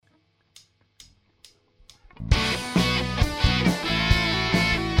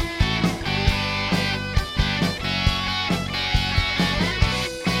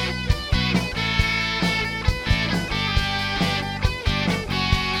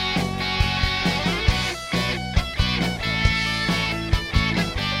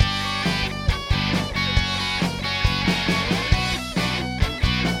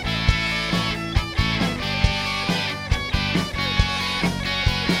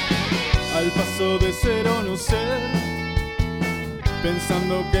paso de ser o no ser,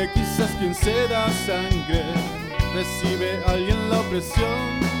 pensando que quizás quien se da sangre recibe a alguien la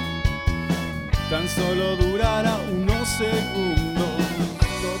opresión. Tan solo durará unos segundos,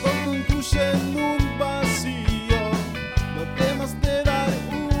 todo concluye en un vacío. No temas de dar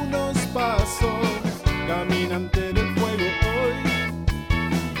unos pasos, caminante del fuego hoy,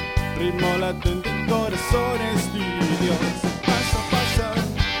 ritmo latente en corazones tibios. Pasa, pasa,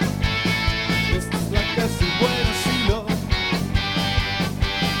 esta es la casa y buen asilo.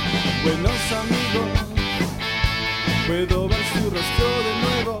 Buenos amigos, puedo ver su rostro de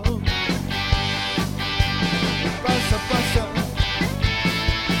nuevo. Pasa, pasa,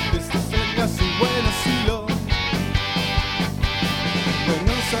 esta es la casa y buen asilo.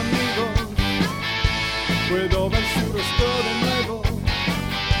 Buenos amigos, puedo ver su rostro de nuevo.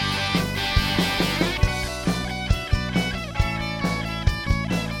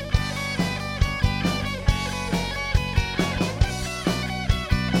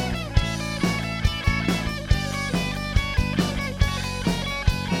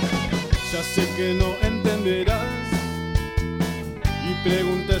 Ya sé que no entenderás y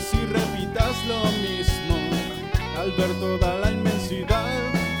preguntas y repitas lo mismo. Al ver toda la inmensidad,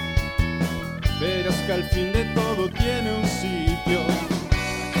 verás que al fin de todo tiene un sitio.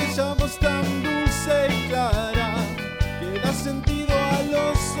 Aquella voz tan dulce y clara que da sentido a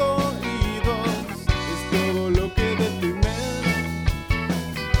los oídos. Es todo lo que de temer.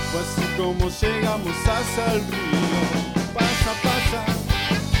 Fue así como llegamos hasta el río. Pasa, pasa,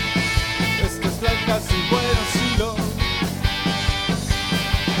 esta es la casa y buen asilo.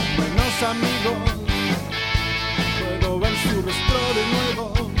 Buenos amigos, puedo ver su rostro de nuevo.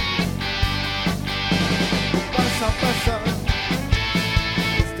 Pasa, pasa,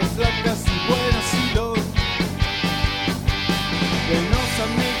 esta es la casa y buen asilo. Buenos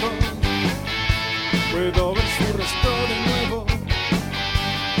amigos, puedo ver su rostro de nuevo.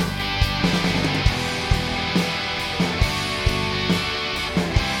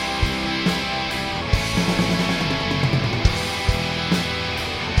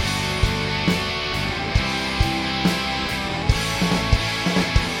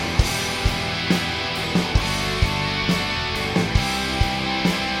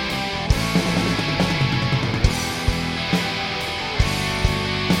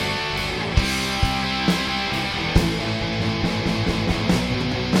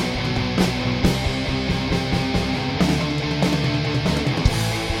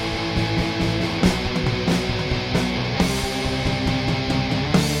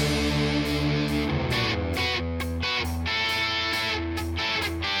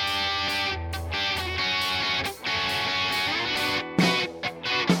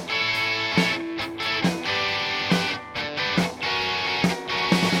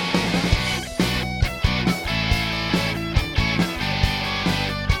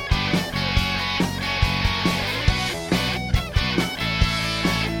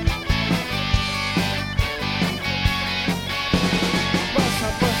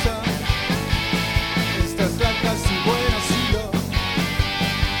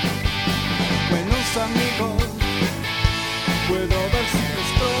 Amigos, puedo ver su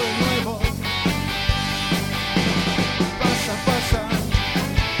rostro de nuevo. Pasa, pasa,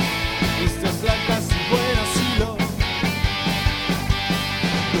 esta es la casa y buen asilo.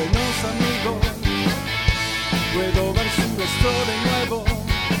 Buenos amigos, puedo ver su rostro de nuevo.